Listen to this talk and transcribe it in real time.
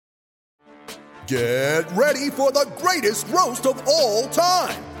Get ready for the greatest roast of all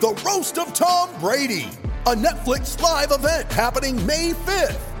time, the Roast of Tom Brady, a Netflix live event happening May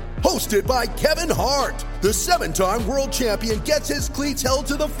 5th. Hosted by Kevin Hart, the 7-time world champion gets his cleats held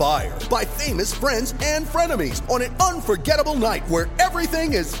to the fire by famous friends and frenemies on an unforgettable night where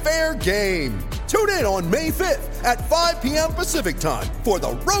everything is fair game. Tune in on May 5th at 5 p.m. Pacific time for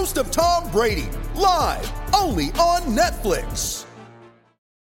the Roast of Tom Brady, live only on Netflix.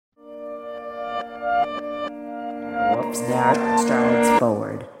 Strides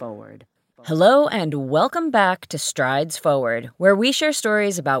Forward. Hello and welcome back to Strides Forward, where we share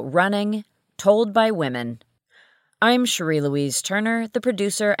stories about running, told by women. I'm Cherie Louise Turner, the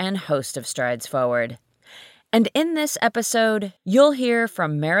producer and host of Strides Forward. And in this episode, you'll hear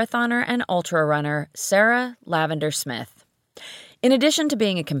from marathoner and ultra runner Sarah Lavender Smith. In addition to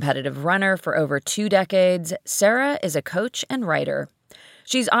being a competitive runner for over 2 decades, Sarah is a coach and writer.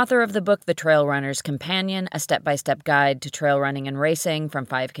 She's author of the book The Trail Runner's Companion, a step-by-step guide to trail running and racing from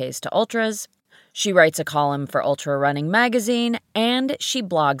 5Ks to ultras. She writes a column for Ultra Running Magazine, and she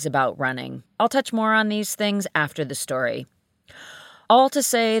blogs about running. I'll touch more on these things after the story. All to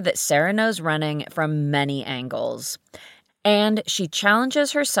say that Sarah knows running from many angles. And she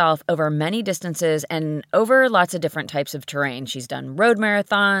challenges herself over many distances and over lots of different types of terrain. She's done road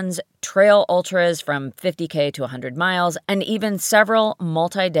marathons, trail ultras from 50K to 100 miles, and even several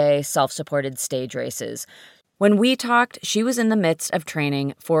multi-day self-supported stage races. When we talked, she was in the midst of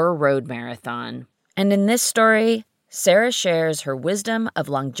training for a road marathon. And in this story, Sarah shares her wisdom of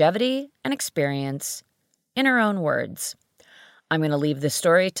longevity and experience in her own words. I'm going to leave the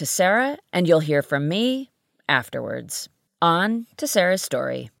story to Sarah, and you'll hear from me afterwards. On to Sarah's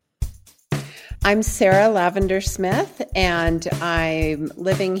story. I'm Sarah Lavender Smith, and I'm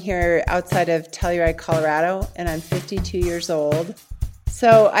living here outside of Telluride, Colorado, and I'm 52 years old.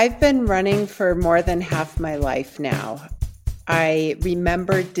 So I've been running for more than half my life now. I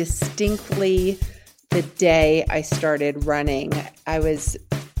remember distinctly the day I started running. I was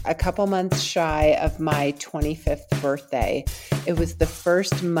a couple months shy of my 25th birthday. It was the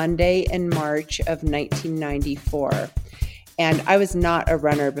first Monday in March of 1994. And I was not a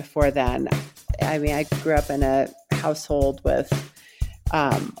runner before then. I mean, I grew up in a household with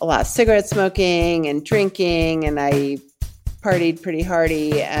a lot of cigarette smoking and drinking, and I partied pretty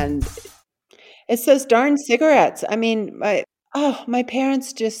hardy. And it's those darn cigarettes. I mean, my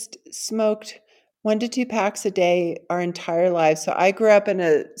parents just smoked 1 to 2 packs a day our entire lives. So I grew up in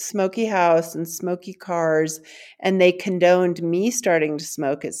a smoky house and smoky cars, and they condoned me starting to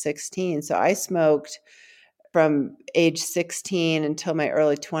smoke at 16. So I smoked from age 16 until my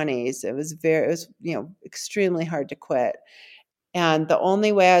early 20s. It was extremely hard to quit. And the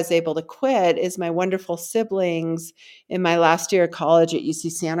only way I was able to quit is my wonderful siblings in my last year of college at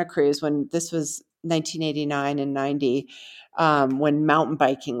UC Santa Cruz, when this was 1989 and 90, when mountain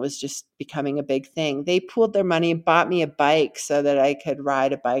biking was just becoming a big thing. They pooled their money and bought me a bike so that I could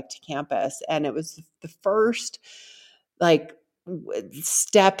ride a bike to campus. And it was the first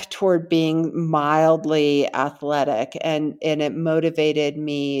step toward being mildly athletic, and it motivated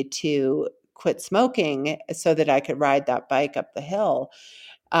me to quit smoking so that I could ride that bike up the hill.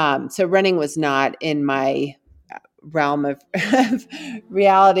 So running was not in my realm of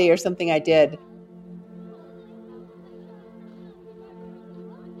reality or something I did.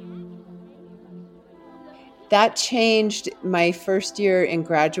 That changed my first year in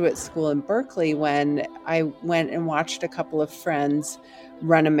graduate school in Berkeley when I went and watched a couple of friends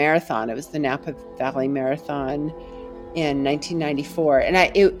run a marathon. It was the Napa Valley Marathon in 1994.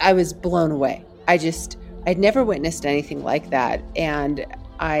 And I was blown away. I'd never witnessed anything like that. And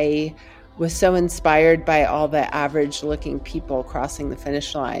I was so inspired by all the average looking people crossing the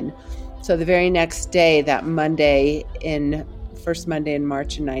finish line. So the very next day, that first Monday in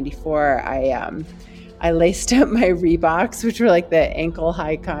March in 94, I laced up my Reeboks, which were like the ankle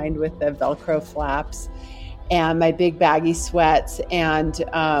high kind with the Velcro flaps, and my big baggy sweats. And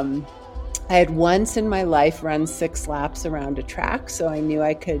I had once in my life run 6 laps around a track, so I knew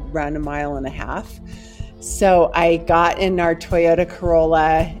I could run 1.5 miles. So I got in our Toyota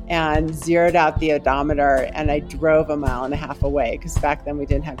Corolla and zeroed out the odometer, and I drove 1.5 miles away, because back then we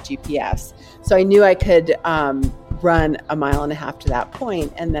didn't have GPS. So I knew I could run 1.5 miles to that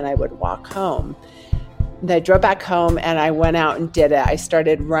point, and then I would walk home. And I drove back home and I went out and did it. I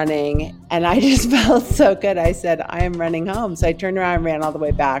started running and I just felt so good. I said, I am running home. So I turned around and ran all the way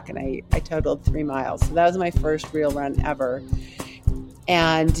back, and I totaled 3 miles. So that was my first real run ever.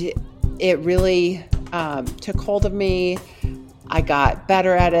 And it really took hold of me. I got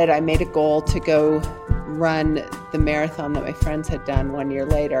better at it. I made a goal to go run the marathon that my friends had done 1 year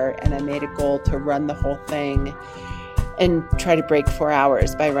later, and I made a goal to run the whole thing and try to break 4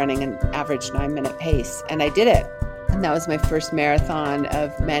 hours by running an average 9-minute pace. And I did it. And that was my first marathon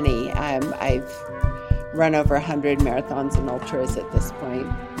of many. I've run over 100 marathons and ultras at this point.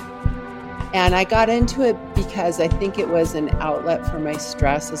 And I got into it because I think it was an outlet for my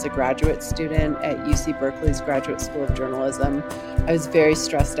stress as a graduate student at UC Berkeley's Graduate School of Journalism. I was very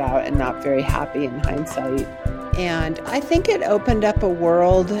stressed out and not very happy in hindsight. And I think it opened up a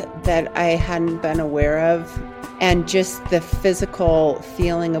world that I hadn't been aware of. And just the physical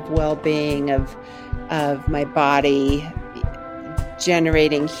feeling of well-being of my body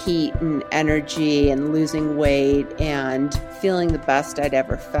generating heat and energy and losing weight and feeling the best I'd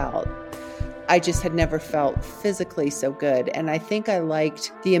ever felt. I just had never felt physically so good. And I think I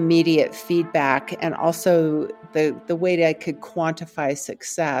liked the immediate feedback and also the way that I could quantify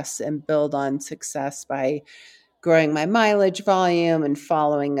success and build on success by growing my mileage volume and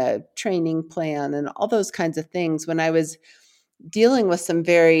following a training plan and all those kinds of things. When I was dealing with some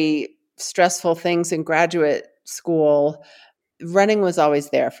very stressful things in graduate school, running was always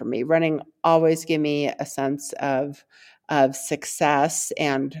there for me. Running always gave me a sense of success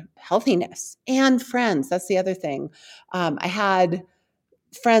and healthiness and friends. That's the other thing. I had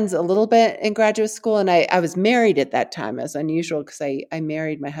friends a little bit in graduate school, and I was married at that time. It was unusual because I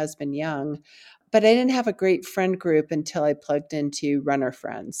married my husband young. But I didn't have a great friend group until I plugged into Runner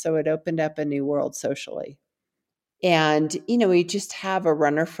Friends. So it opened up a new world socially. And, we just have a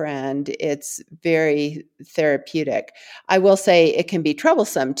runner friend. It's very therapeutic. I will say it can be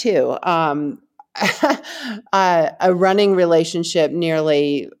troublesome too. A running relationship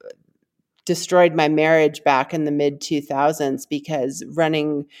nearly destroyed my marriage back in the mid 2000s because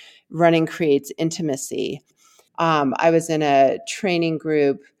running creates intimacy. I was in a training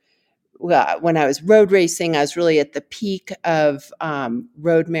group. When I was road racing, I was really at the peak of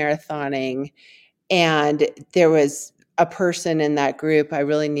road marathoning. And there was a person in that group I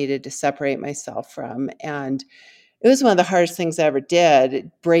really needed to separate myself from. And it was one of the hardest things I ever did,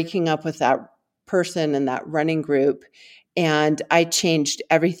 breaking up with that person in that running group. And I changed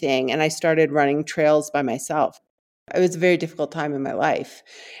everything. And I started running trails by myself. It was a very difficult time in my life.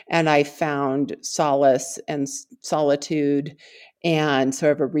 And I found solace and solitude and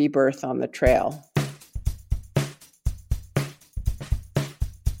sort of a rebirth on the trail.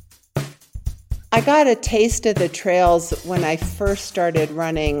 I got a taste of the trails when I first started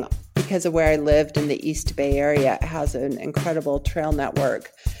running because of where I lived in the East Bay area. It has an incredible trail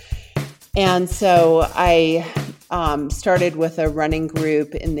network. And so I started with a running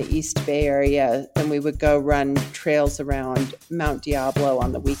group in the East Bay area, and we would go run trails around Mount Diablo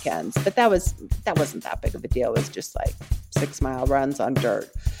on the weekends. But that wasn't that big of a deal. It was just like 6-mile runs on dirt.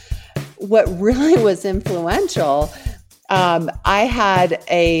 What really was influential, I had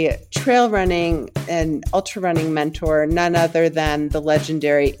a trail running and ultra running mentor, none other than the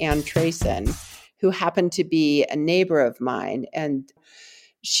legendary Ann Trayson, who happened to be a neighbor of mine. And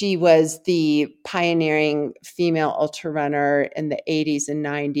she was the pioneering female ultra runner in the 80s and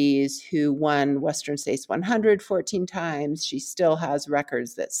 90s who won Western States 100 14 times. She still has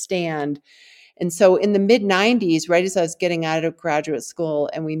records that stand. And so in the mid 90s, right as I was getting out of graduate school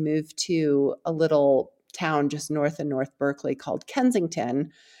and we moved to a little town just north of North Berkeley called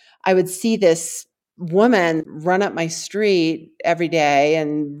Kensington, I would see this woman run up my street every day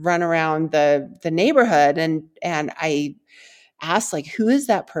and run around the neighborhood. And I asked, like, who is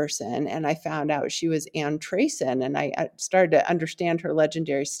that person? And I found out she was Ann Trayson. And I started to understand her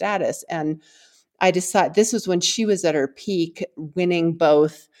legendary status. And I decided this was when she was at her peak, winning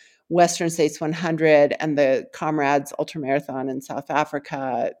both Western States 100 and the Comrades Ultramarathon in South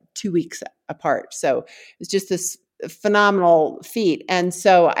Africa 2 weeks apart. So it was just this phenomenal feat. And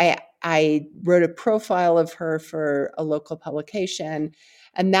so I wrote a profile of her for a local publication.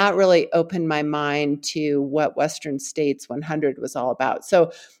 And that really opened my mind to what Western States 100 was all about.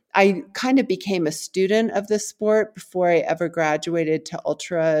 So I kind of became a student of the sport before I ever graduated to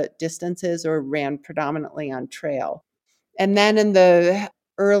ultra distances or ran predominantly on trail. And then in the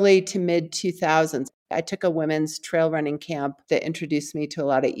early to mid 2000s, I took a women's trail running camp that introduced me to a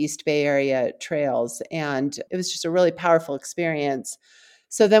lot of East Bay area trails. And it was just a really powerful experience.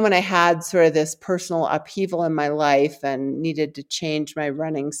 So then when I had sort of this personal upheaval in my life and needed to change my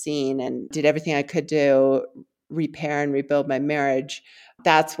running scene and did everything I could to repair and rebuild my marriage,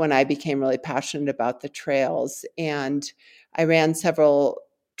 that's when I became really passionate about the trails. And I ran several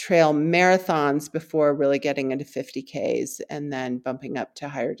trail marathons before really getting into 50Ks and then bumping up to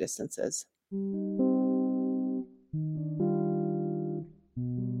higher distances.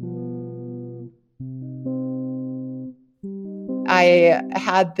 I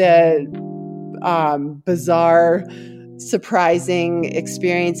had the bizarre, surprising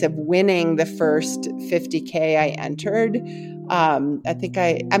experience of winning the first 50K I entered.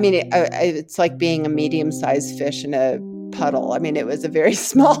 It's like being a medium-sized fish in a puddle. I mean, it was a very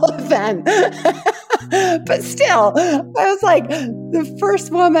small event, but still, I was like the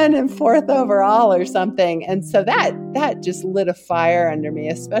first woman and fourth overall or something. And so that just lit a fire under me,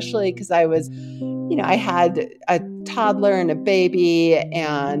 especially because I was, I had a toddler and a baby,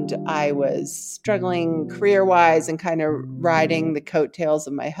 and I was struggling career-wise and kind of riding the coattails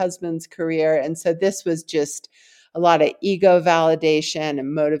of my husband's career. And so this was just a lot of ego validation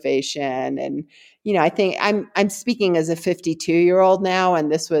and motivation. And, I think I'm speaking as a 52-year-old now,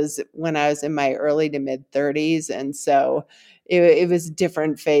 and this was when I was in my early to mid 30s. And so it was a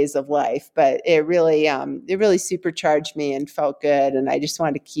different phase of life, but it really supercharged me and felt good. And I just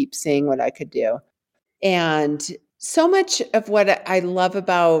wanted to keep seeing what I could do. And so much of what I love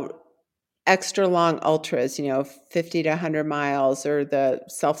about extra long ultras, 50 to 100 miles, or the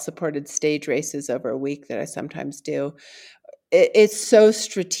self-supported stage races over a week that I sometimes do, it's so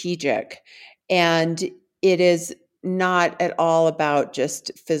strategic. And it is not at all about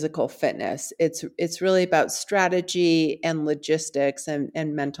just physical fitness. It's really about strategy and logistics and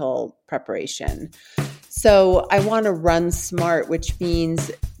mental preparation. So I want to run smart, which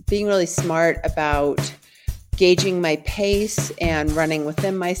means being really smart about gauging my pace and running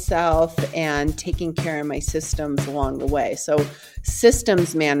within myself and taking care of my systems along the way. So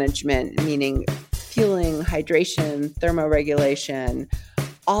systems management, meaning fueling, hydration, thermoregulation,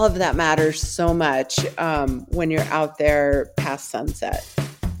 all of that matters so much when you're out there past sunset.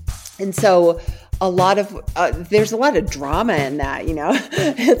 And so there's a lot of drama in that,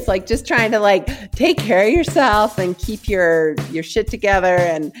 it's like just trying to take care of yourself and keep your shit together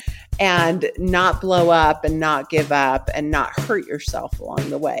and not blow up and not give up and not hurt yourself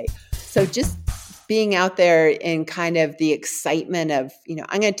along the way. So just being out there in kind of the excitement of,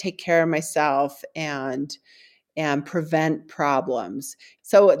 I'm going to take care of myself and prevent problems.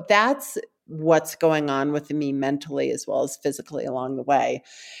 So that's what's going on with me mentally as well as physically along the way.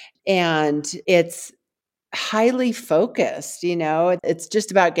 And it's highly focused, it's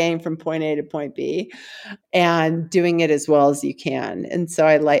just about getting from point A to point B and doing it as well as you can. And so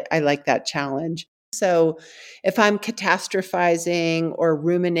I like that challenge. So if I'm catastrophizing or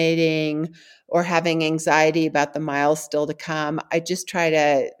ruminating or having anxiety about the miles still to come, I just try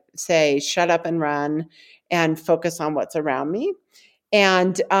to say, shut up and run and focus on what's around me.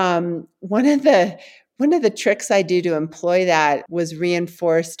 And one of the tricks I do to employ that was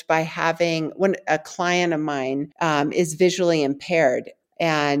reinforced by having a client of mine is visually impaired,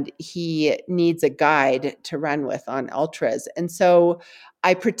 and he needs a guide to run with on ultras. And so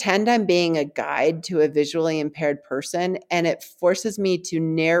I pretend I'm being a guide to a visually impaired person, and it forces me to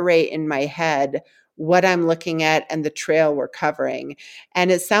narrate in my head what I'm looking at and the trail we're covering.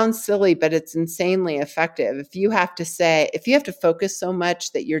 And it sounds silly, but it's insanely effective. If you have to focus so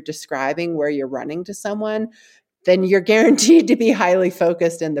much that you're describing where you're running to someone, then you're guaranteed to be highly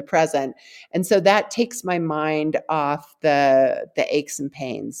focused in the present. And so that takes my mind off the aches and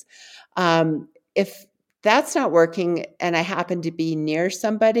pains. If that's not working and I happen to be near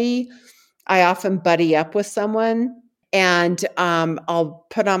somebody, I often buddy up with someone, and I'll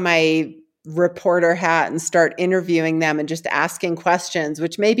put on my reporter hat and start interviewing them and just asking questions,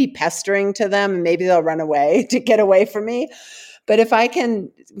 which may be pestering to them, and maybe they'll run away to get away from me. But if I can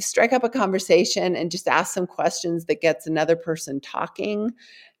strike up a conversation and just ask some questions that gets another person talking,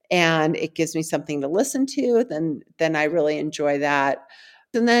 and it gives me something to listen to, then I really enjoy that.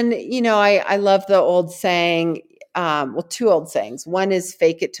 And then, I love the old saying, two old sayings. One is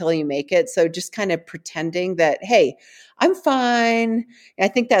fake it till you make it. So just kind of pretending that, hey, I'm fine. I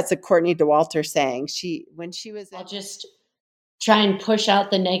think that's a Courtney Dauwalter saying. I'll just try and push out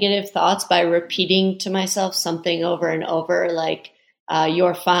the negative thoughts by repeating to myself something over and over, like,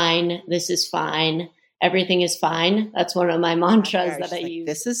 you're fine. This is fine. Everything is fine. That's one of my mantras that I use.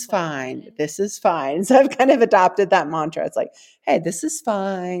 This is fine. This is fine. So I've kind of adopted that mantra. It's like, hey, this is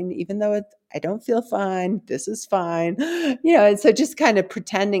fine. Even though I don't feel fine, this is fine. And so just kind of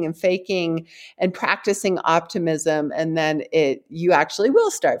pretending and faking and practicing optimism. And then you actually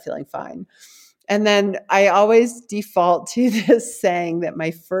will start feeling fine. And then I always default to this saying that my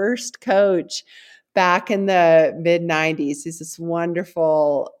first coach back in the mid-90s is this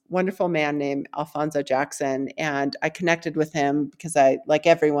wonderful, wonderful man named Alfonso Jackson. And I connected with him because like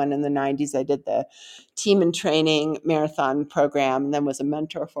everyone in the 90s, I did the team and training marathon program and then was a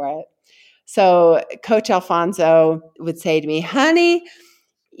mentor for it. So Coach Alfonso would say to me, honey,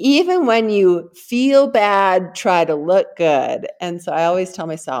 even when you feel bad, try to look good. And so I always tell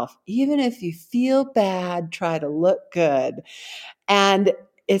myself, even if you feel bad, try to look good. And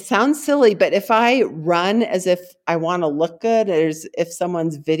it sounds silly, but if I run as if I want to look good, as if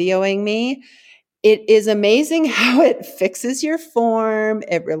someone's videoing me, it is amazing how it fixes your form,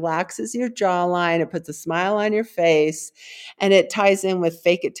 it relaxes your jawline, it puts a smile on your face, and it ties in with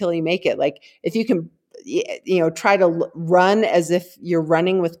fake it till you make it. Like if you can, try to run as if you're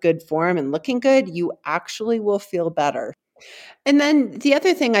running with good form and looking good, you actually will feel better. And then the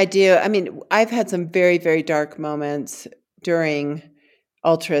other thing I do, I mean, I've had some very, very dark moments during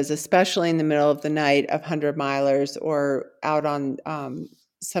ultras, especially in the middle of the night of 100-milers or out on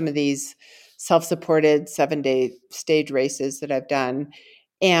some of these self-supported 7-day stage races that I've done.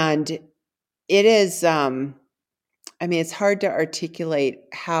 And it is, it's hard to articulate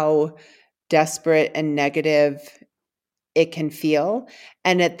how desperate and negative it can feel.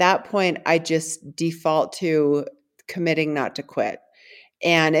 And at that point, I just default to committing not to quit.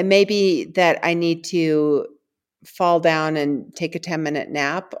 And it may be that I need to fall down and take a 10-minute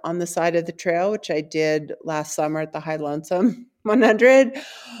nap on the side of the trail, which I did last summer at the High Lonesome 100,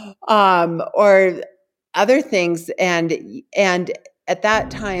 or other things. And at that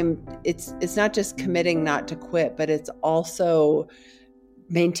time, it's not just committing not to quit, but it's also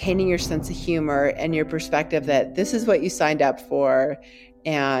maintaining your sense of humor and your perspective that this is what you signed up for,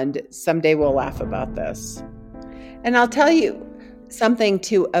 and someday we'll laugh about this. And I'll tell you something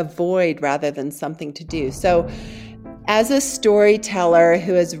to avoid rather than something to do. So as a storyteller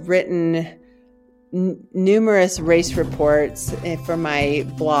who has written numerous race reports for my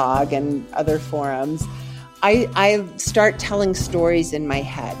blog and other forums, I start telling stories in my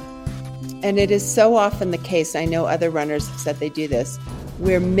head. And it is so often the case, I know other runners have said they do this,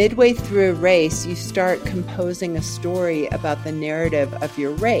 where midway through a race, you start composing a story about the narrative of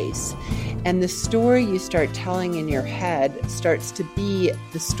your race. And the story you start telling in your head starts to be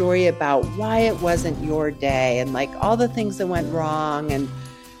the story about why it wasn't your day and like all the things that went wrong and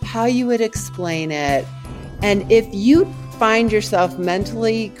how you would explain it. And if you find yourself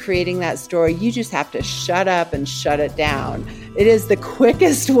mentally creating that story, you just have to shut up and shut it down. It is the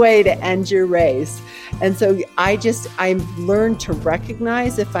quickest way to end your race. And so I've learned to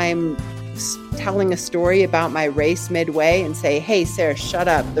recognize if I'm telling a story about my race midway and say, hey, Sarah, shut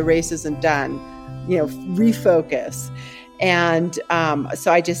up. The race isn't done. Refocus. And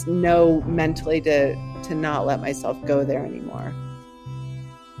so I just know mentally to not let myself go there anymore.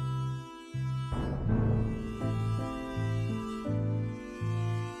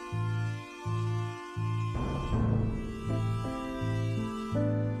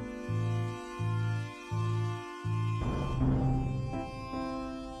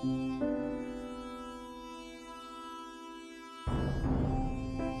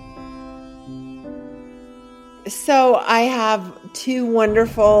 So I have two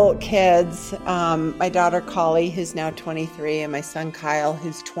wonderful kids, my daughter Collie, who's now 23, and my son Kyle,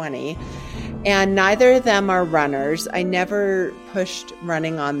 who's 20. And neither of them are runners. I never pushed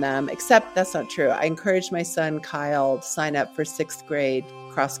running on them, except that's not true. I encouraged my son Kyle to sign up for 6th grade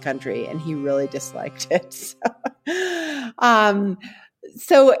cross country, and he really disliked it.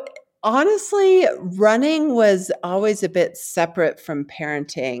 So honestly, running was always a bit separate from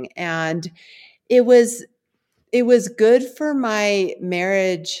parenting, and it was good for my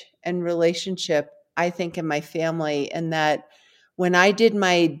marriage and relationship, I think, in my family, in that when I did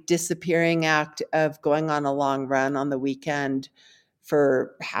my disappearing act of going on a long run on the weekend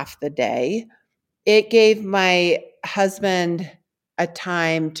for half the day, it gave my husband a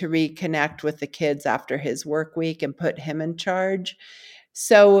time to reconnect with the kids after his work week and put him in charge.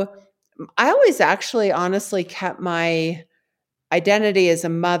 So I always actually honestly kept my identity as a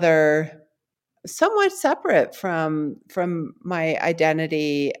mother somewhat separate from my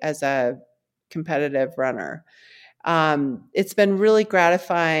identity as a competitive runner. It's been really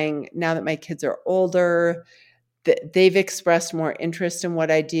gratifying now that my kids are older. They've expressed more interest in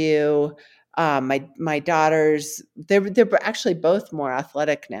what I do. My daughters, they're actually both more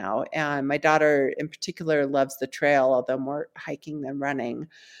athletic now. And my daughter in particular loves the trail, although more hiking than running.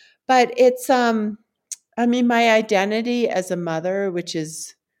 But it's, my identity as a mother, which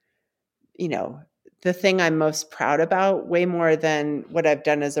is, the thing I'm most proud about, way more than what I've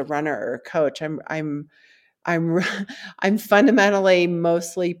done as a runner or a coach. I'm fundamentally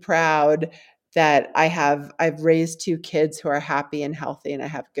mostly proud that I've raised two kids who are happy and healthy, and I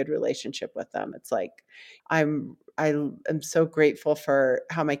have a good relationship with them. It's like I am so grateful for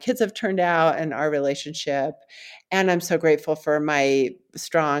how my kids have turned out and our relationship, and I'm so grateful for my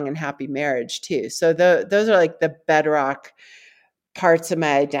strong and happy marriage too. So those are like the bedrock parts of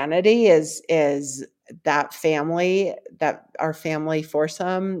my identity is that family, that our family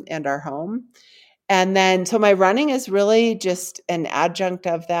foursome and our home. And then, so my running is really just an adjunct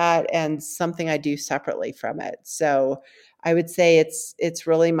of that and something I do separately from it. So I would say it's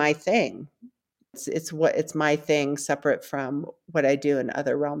really my thing. It's my thing separate from what I do in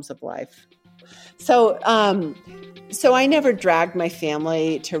other realms of life. So, so I never dragged my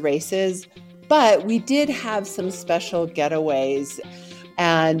family to races, but we did have some special getaways.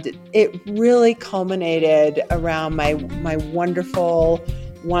 And it really culminated around my wonderful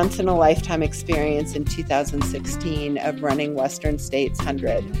once-in-a-lifetime experience in 2016 of running Western States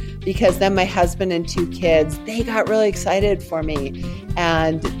 100. Because then my husband and 2 kids, they got really excited for me.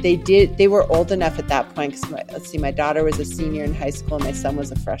 And they were old enough at that point, because my daughter was a senior in high school and my son was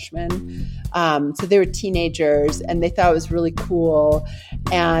a freshman. So they were teenagers and they thought it was really cool.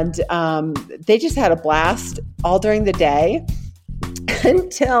 And they just had a blast all during the day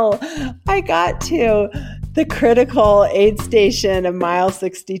until I got to the critical aid station of mile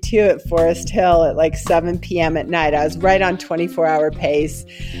 62 at Forest Hill at like 7 p.m. at night. I was right on 24-hour pace.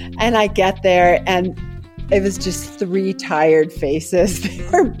 And I get there and it was just 3 tired faces. They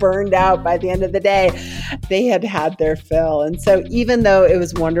were burned out by the end of the day. They had had their fill. And so even though it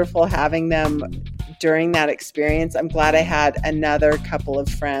was wonderful having them during that experience, I'm glad I had another couple of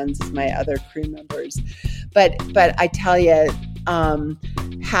friends as my other crew members. But I tell you,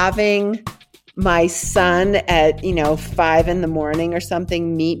 having my son at 5 a.m. or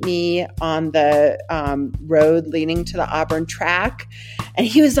something meet me on the road leading to the Auburn track, and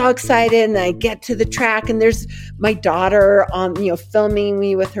he was all excited. And I get to the track, and there's my daughter on filming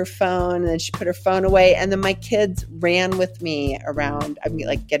me with her phone, and then she put her phone away, and then my kids ran with me around. I'm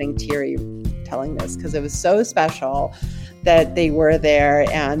like getting teary telling this because it was so special that they were there,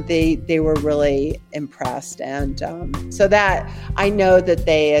 and they were really impressed. And so that I know that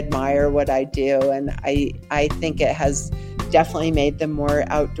they admire what I do, and I think it has definitely made them more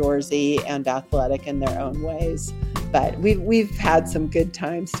outdoorsy and athletic in their own ways. But we've had some good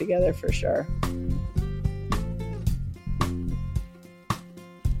times together for sure.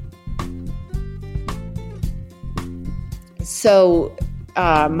 So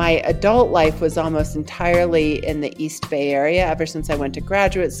my adult life was almost entirely in the East Bay area ever since I went to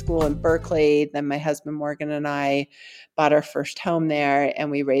graduate school in Berkeley. Then my husband Morgan and I bought our first home there, and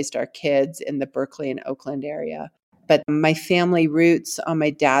we raised our kids in the Berkeley and Oakland area. But my family roots on my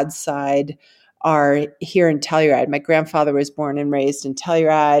dad's side are here in Telluride. My grandfather was born and raised in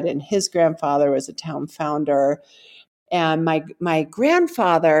Telluride, and his grandfather was a town founder. And my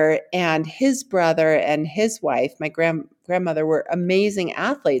grandfather and his brother and his wife, my grandmother, were amazing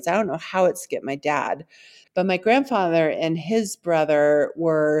athletes. I don't know how it skipped my dad, but my grandfather and his brother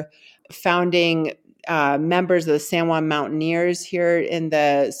were founding members of the San Juan Mountaineers here in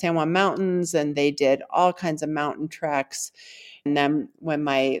the San Juan Mountains, and they did all kinds of mountain treks. And then when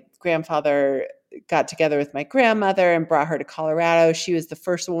my grandfather got together with my grandmother and brought her to Colorado, she was the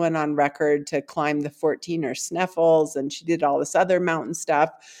first woman on record to climb the 14er Sneffels, and she did all this other mountain stuff.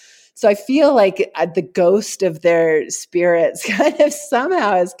 So I feel like the ghost of their spirits kind of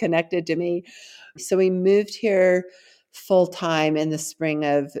somehow is connected to me. So we moved here full time in the spring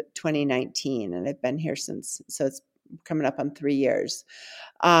of 2019, and I've been here since. So it's coming up on 3 years.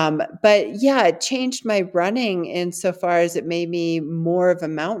 But yeah, it changed my running insofar as it made me more of a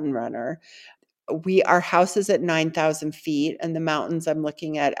mountain runner. Our house is at 9,000 feet, and the mountains I'm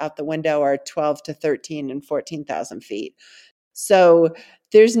looking at out the window are 12 to 13 and 14,000 feet. So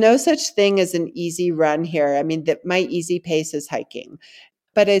there's no such thing as an easy run here. I mean, my easy pace is hiking,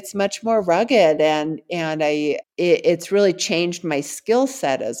 but it's much more rugged, and it's really changed my skill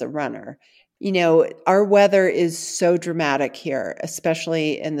set as a runner. Our weather is so dramatic here,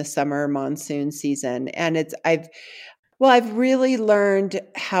 especially in the summer monsoon season, and I've really learned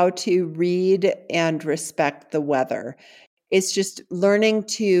how to read and respect the weather. It's just learning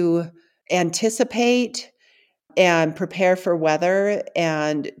to anticipate and prepare for weather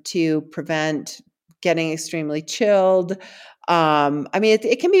and to prevent getting extremely chilled.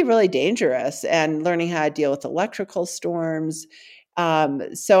 It can be really dangerous, and learning how to deal with electrical storms.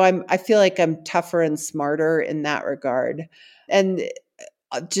 So I feel like I'm tougher and smarter in that regard. And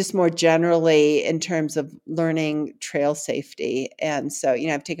just more generally in terms of learning trail safety. And so,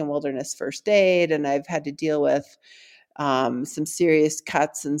 I've taken wilderness first aid, and I've had to deal with some serious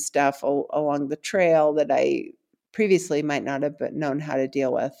cuts and stuff along the trail that I previously might not have known how to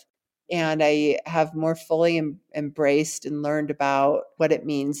deal with. And I have more fully embraced and learned about what it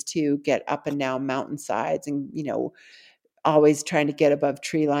means to get up and down mountainsides and, always trying to get above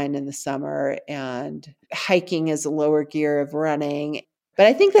tree line in the summer, and hiking is a lower gear of running. But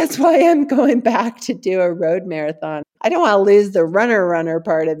I think that's why I'm going back to do a road marathon. I don't want to lose the runner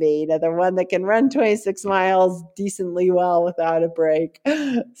part of me, the one that can run 26 miles decently well without a break.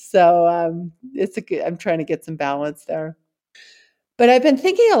 So I'm trying to get some balance there. But I've been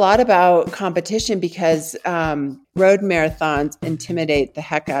thinking a lot about competition because road marathons intimidate the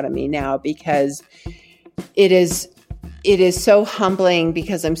heck out of me now, because it is so humbling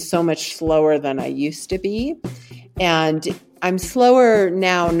because I'm so much slower than I used to be. And I'm slower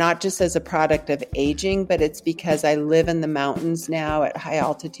now, not just as a product of aging, but it's because I live in the mountains now at high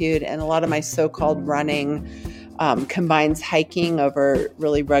altitude. And a lot of my so-called running combines hiking over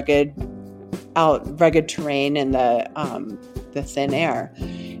really rugged terrain in the thin air.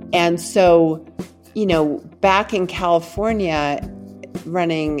 And so, back in California,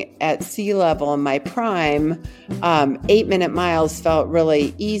 running at sea level in my prime, 8-minute miles felt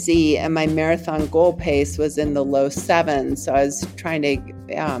really easy, and my marathon goal pace was in the low 7s. So I was trying to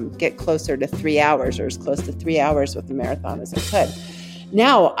get closer to 3 hours, or as close to 3 hours with the marathon as I could.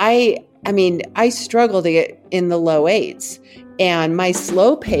 Now I struggle to get in the low 8s, and my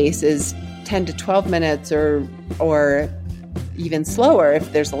slow pace is 10 to 12 minutes or even slower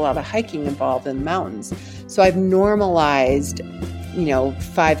if there's a lot of hiking involved in the mountains. So I've normalized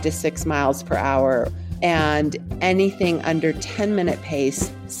 5 to 6 miles per hour, and anything under 10-minute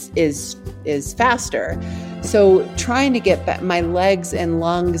pace is faster. So trying to get my legs and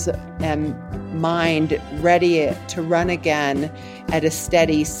lungs and mind ready to run again at a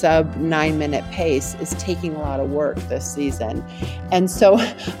steady sub 9-minute pace is taking a lot of work this season. And so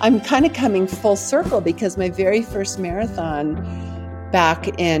I'm kind of coming full circle, because my very first marathon back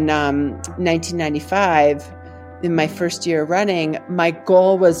in 1995, in my first year running, my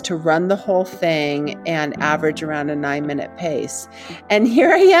goal was to run the whole thing and average around a 9-minute pace. And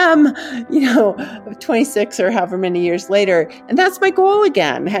here I am, 26 or however many years later, and that's my goal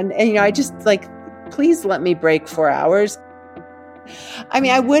again. And I just please let me break 4 hours.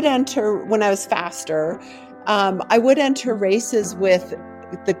 I would enter, when I was faster, I would enter races with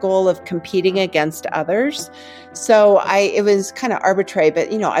the goal of competing against others. So it was kind of arbitrary, but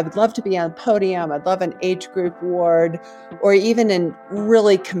I would love to be on the podium. I'd love an age group award, or even in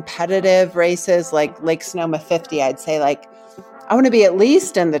really competitive races like Lake Sonoma 50, I'd say I want to be at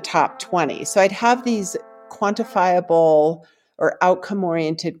least in the top 20. So I'd have these quantifiable or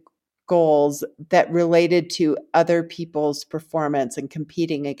outcome-oriented goals that related to other people's performance and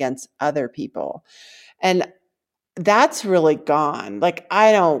competing against other people. And that's really gone.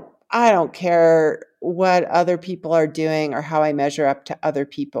 I don't care what other people are doing or how I measure up to other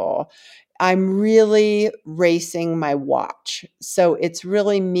people. I'm really racing my watch. So it's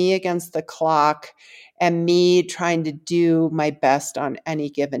really me against the clock and me trying to do my best on any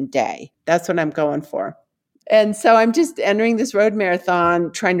given day. That's what I'm going for. And so I'm just entering this road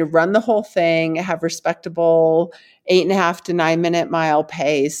marathon, trying to run the whole thing, have respectable 8.5 to 9-minute mile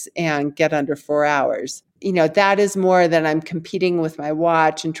pace, and get under 4 hours. That is more than I'm competing with my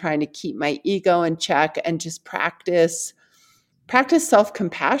watch and trying to keep my ego in check and just practice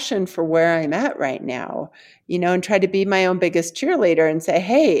self-compassion for where I'm at right now, and try to be my own biggest cheerleader and say,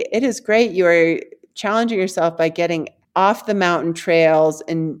 hey, it is great. You are challenging yourself by getting off the mountain trails.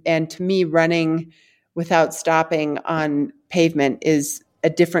 And to me, running without stopping on pavement is a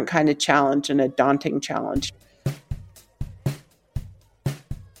different kind of challenge and a daunting challenge.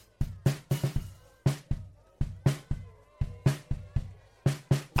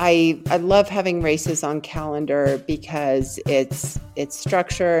 I love having races on calendar because it's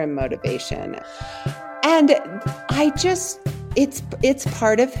structure and motivation. And it's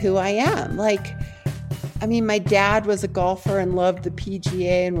part of who I am. My dad was a golfer and loved the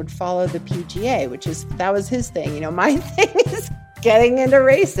PGA and would follow the PGA, that was his thing. My thing is getting into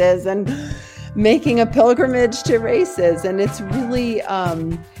races and making a pilgrimage to races. And it's really,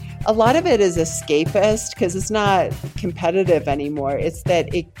 a lot of it is escapist because it's not competitive anymore. It's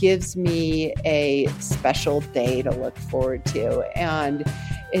that it gives me a special day to look forward to. And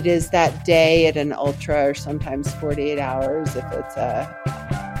it is that day at an ultra, or sometimes 48 hours if it's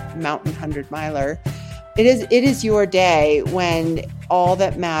a mountain 100-miler. It is your day when all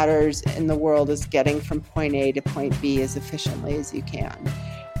that matters in the world is getting from point A to point B as efficiently as you can.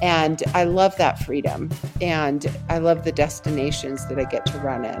 And I love that freedom, and I love the destinations that I get to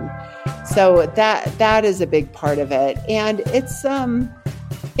run in. So that is a big part of it. And it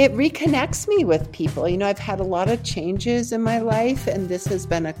reconnects me with people. I've had a lot of changes in my life, and this has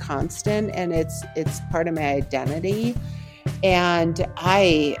been a constant, and it's part of my identity. And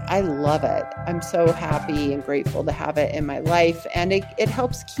I love it. I'm so happy and grateful to have it in my life. And it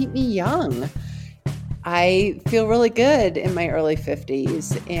helps keep me young. I feel really good in my early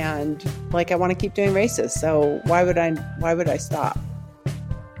 50s and like I want to keep doing races. So why would I stop?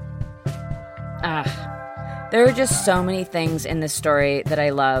 There are just so many things in this story that I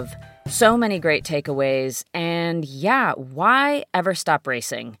love. So many great takeaways. And yeah, why ever stop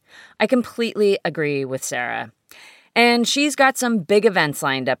racing? I completely agree with Sarah. And she's got some big events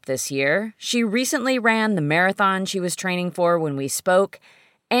lined up this year. She recently ran the marathon she was training for when we spoke,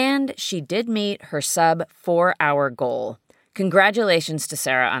 and she did meet her sub 4-hour goal. Congratulations to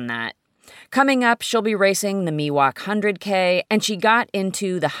Sarah on that. Coming up, she'll be racing the Miwok 100K, and she got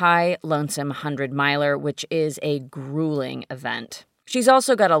into the High Lonesome 100 Miler, which is a grueling event. She's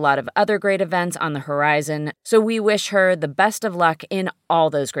also got a lot of other great events on the horizon, so we wish her the best of luck in all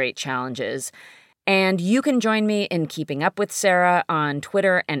those great challenges. And you can join me in keeping up with Sarah on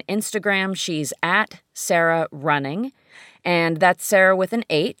Twitter and Instagram. She's at Sarah Running, and that's Sarah with an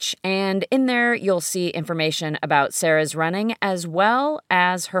H. And in there, you'll see information about Sarah's running as well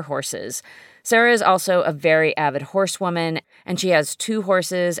as her horses. Sarah is also a very avid horsewoman, and she has 2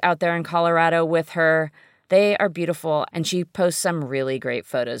 horses out there in Colorado with her. They are beautiful, and she posts some really great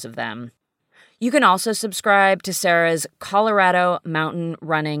photos of them. You can also subscribe to Sarah's Colorado Mountain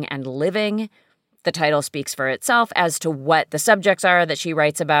Running and Living. The title speaks for itself as to what the subjects are that she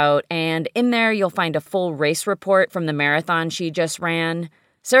writes about, and in there you'll find a full race report from the marathon she just ran.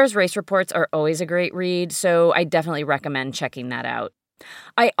 Sarah's race reports are always a great read, so I definitely recommend checking that out.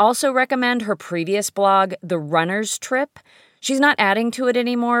 I also recommend her previous blog, The Runner's Trip. She's not adding to it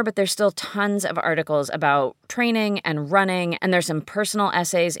anymore, but there's still tons of articles about training and running, and there's some personal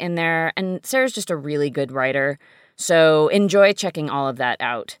essays in there, and Sarah's just a really good writer, so enjoy checking all of that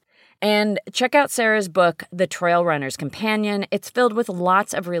out. And check out Sarah's book, The Trail Runner's Companion. It's filled with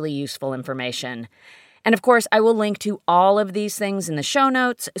lots of really useful information. And of course, I will link to all of these things in the show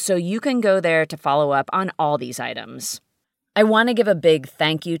notes, so you can go there to follow up on all these items. I want to give a big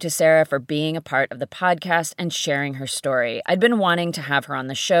thank you to Sarah for being a part of the podcast and sharing her story. I'd been wanting to have her on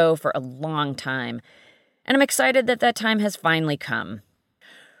the show for a long time, and I'm excited that that time has finally come.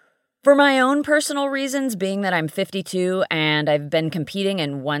 For my own personal reasons, being that I'm 52 and I've been competing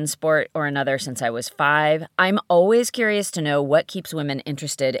in one sport or another since I was 5, I'm always curious to know what keeps women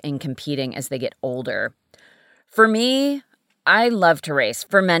interested in competing as they get older. For me, I love to race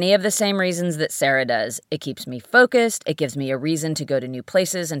for many of the same reasons that Sarah does. It keeps me focused, it gives me a reason to go to new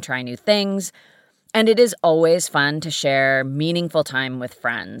places and try new things, and it is always fun to share meaningful time with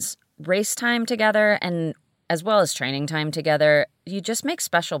friends. Race time together and as well as training time together, you just make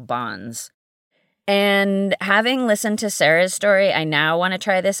special bonds. And having listened to Sarah's story, I now want to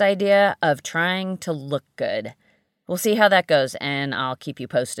try this idea of trying to look good. We'll see how that goes, and I'll keep you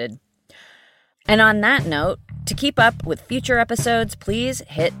posted. And on that note, to keep up with future episodes, please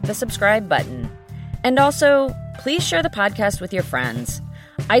hit the subscribe button. And also, please share the podcast with your friends.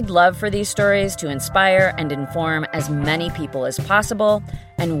 I'd love for these stories to inspire and inform as many people as possible,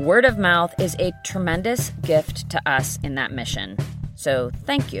 and word of mouth is a tremendous gift to us in that mission. So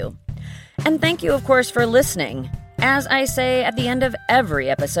thank you. And thank you, of course, for listening. As I say at the end of every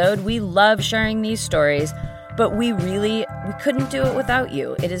episode, we love sharing these stories, but we couldn't do it without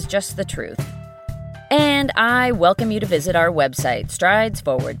you. It is just the truth. And I welcome you to visit our website,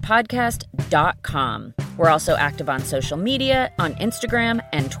 stridesforwardpodcast.com. We're also active on social media, on Instagram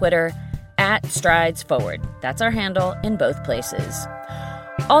and Twitter, at stridesforward. That's our handle in both places.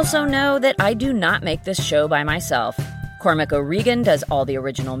 Also know that I do not make this show by myself. Cormac O'Regan does all the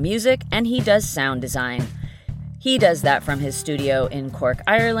original music, and he does sound design. He does that from his studio in Cork,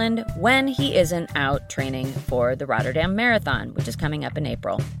 Ireland, when he isn't out training for the Rotterdam Marathon, which is coming up in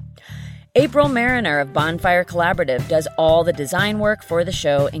April. April Mariner of Bonfire Collaborative does all the design work for the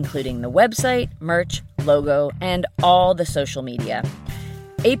show, including the website, merch, logo, and all the social media.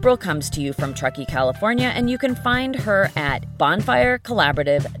 April comes to you from Truckee, California, and you can find her at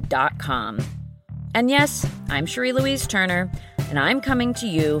bonfirecollaborative.com. And yes, I'm Cherie Louise Turner, and I'm coming to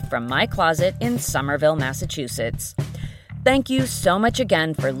you from my closet in Somerville, Massachusetts. Thank you so much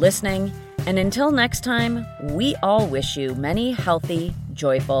again for listening, and until next time, we all wish you many healthy,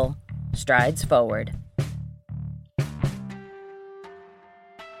 joyful strides forward.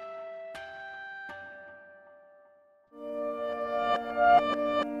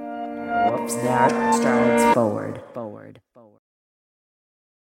 Whoops, that strides forward.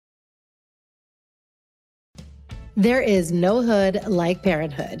 There is no hood like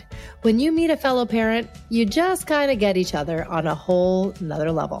parenthood. When you meet a fellow parent, you just kind of get each other on a whole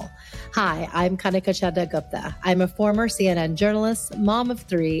nother level. Hi, I'm Kanika Chadha Gupta. I'm a former CNN journalist, mom of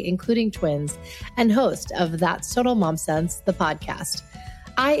 3, including twins, and host of That's Total Mom Sense, the podcast.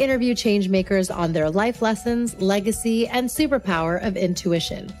 I interview changemakers on their life lessons, legacy, and superpower of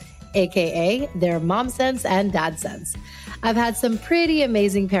intuition, aka their mom sense and dad sense. I've had some pretty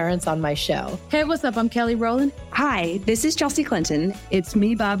amazing parents on my show. Hey, what's up? I'm Kelly Rowland. Hi, this is Chelsea Clinton. It's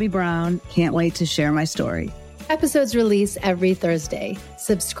me, Bobby Brown. Can't wait to share my story. Episodes release every Thursday.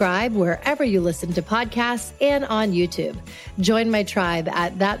 Subscribe wherever you listen to podcasts and on YouTube. Join my tribe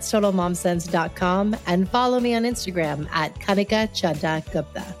at thatstotalmomsense.com and follow me on Instagram at Kanika Chadha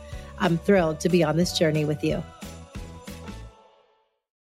Gupta. I'm thrilled to be on this journey with you.